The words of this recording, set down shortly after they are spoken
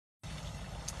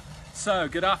So,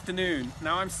 good afternoon.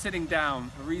 Now I'm sitting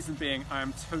down, the reason being I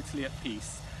am totally at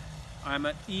peace. I'm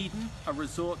at Eden, a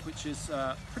resort which is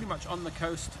pretty much on the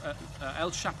coast at El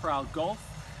Chaparral Golf.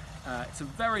 It's a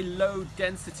very low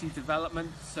density development,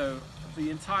 so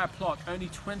the entire plot, only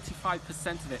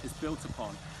 25% of it is built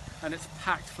upon, and it's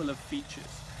packed full of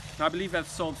features. Now I believe they've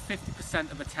sold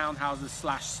 50% of the townhouses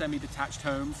slash semi-detached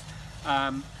homes,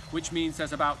 which means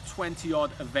there's about 20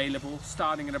 odd available,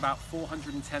 starting at about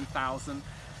 410,000.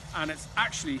 And it's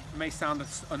actually, may sound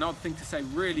an odd thing to say,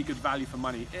 really good value for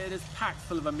money. It is packed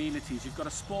full of amenities. You've got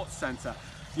a sports center,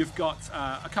 you've got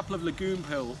a couple of lagoon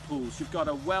pools, you've got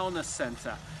a wellness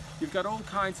center, you've got all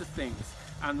kinds of things.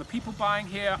 And the people buying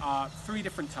here are three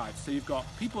different types. So you've got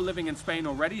people living in Spain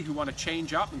already who want to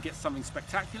change up and get something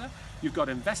spectacular. You've got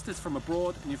investors from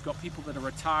abroad, and you've got people that are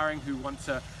retiring who want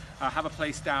to have a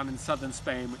place down in southern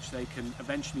Spain which they can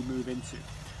eventually move into.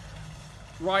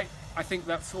 Right, I think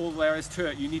that's all there is to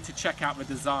it. You need to check out the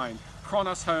design.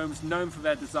 Kronos Homes, known for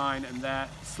their design, and their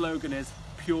slogan is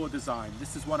pure design.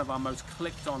 This is one of our most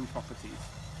clicked on properties.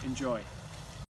 Enjoy.